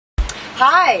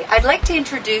Hi, I'd like to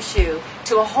introduce you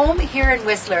to a home here in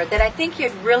Whistler that I think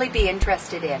you'd really be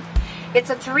interested in. It's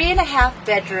a 3.5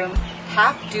 bedroom,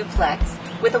 half duplex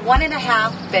with a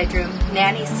 1.5 bedroom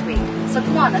nanny suite. So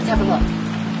come on, let's have a look.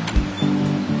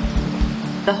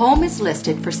 The home is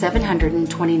listed for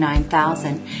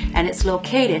 $729,000 and it's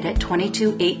located at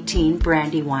 2218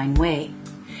 Brandywine Way.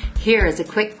 Here is a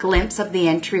quick glimpse of the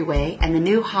entryway and the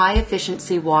new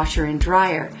high-efficiency washer and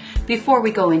dryer before we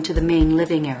go into the main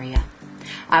living area.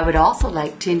 I would also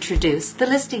like to introduce the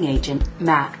listing agent,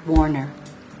 Matt Warner.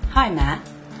 Hi, Matt.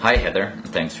 Hi, Heather.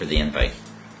 Thanks for the invite.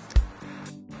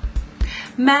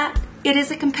 Matt, it is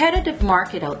a competitive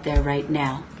market out there right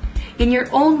now. In your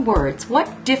own words,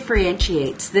 what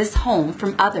differentiates this home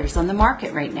from others on the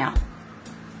market right now?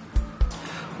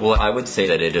 Well, I would say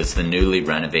that it is the newly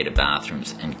renovated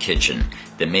bathrooms and kitchen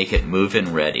that make it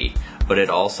move-in ready, but it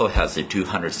also has a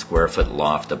 200 square foot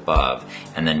loft above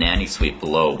and the nanny suite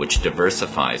below, which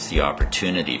diversifies the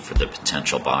opportunity for the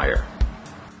potential buyer.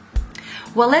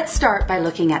 Well, let's start by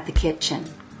looking at the kitchen.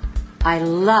 I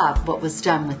love what was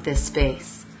done with this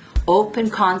space.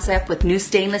 Open concept with new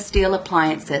stainless steel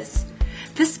appliances.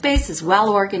 This space is well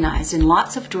organized in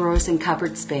lots of drawers and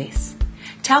cupboard space.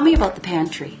 Tell me about the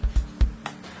pantry.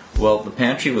 Well, the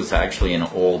pantry was actually an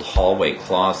old hallway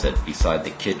closet beside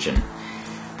the kitchen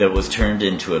that was turned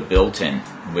into a built-in,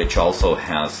 which also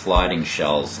has sliding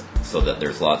shelves so that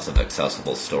there's lots of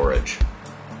accessible storage.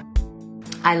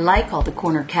 I like all the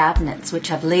corner cabinets, which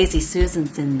have lazy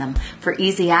Susans in them for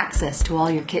easy access to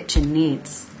all your kitchen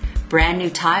needs. Brand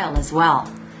new tile as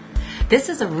well. This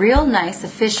is a real nice,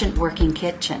 efficient working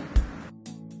kitchen.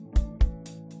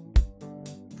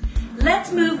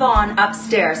 Let's move on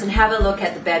upstairs and have a look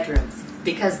at the bedrooms,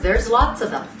 because there's lots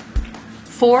of them.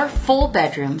 4 full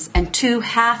bedrooms and 2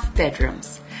 half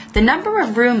bedrooms. The number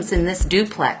of rooms in this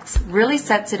duplex really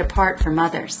sets it apart from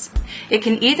others. It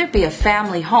can either be a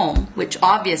family home, which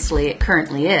obviously it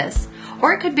currently is,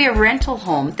 or it could be a rental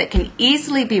home that can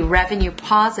easily be revenue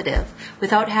positive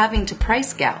without having to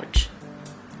price gouge.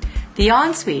 The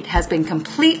ensuite has been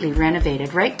completely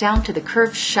renovated right down to the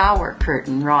curved shower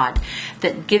curtain rod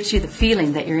that gives you the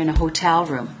feeling that you're in a hotel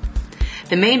room.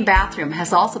 The main bathroom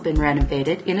has also been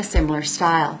renovated in a similar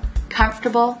style,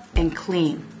 comfortable and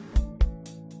clean.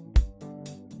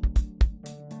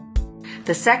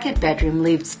 The second bedroom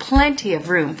leaves plenty of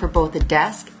room for both a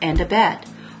desk and a bed,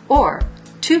 or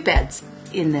 2 beds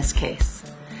in this case.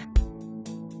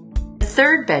 The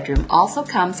third bedroom also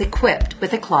comes equipped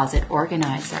with a closet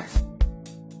organizer.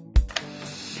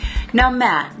 Now,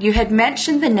 Matt, you had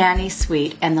mentioned the nanny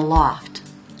suite and the loft.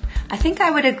 I think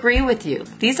I would agree with you.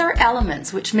 These are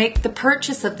elements which make the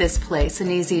purchase of this place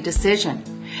an easy decision.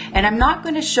 And I'm not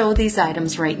going to show these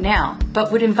items right now,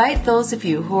 but would invite those of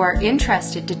you who are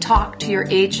interested to talk to your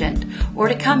agent or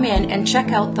to come in and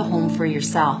check out the home for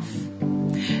yourself.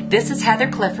 This is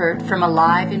Heather Clifford from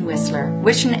Alive in Whistler,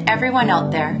 wishing everyone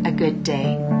out there a good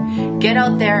day. Get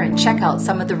out there and check out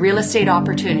some of the real estate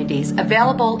opportunities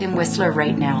available in Whistler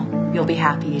right now. You'll be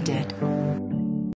happy you did.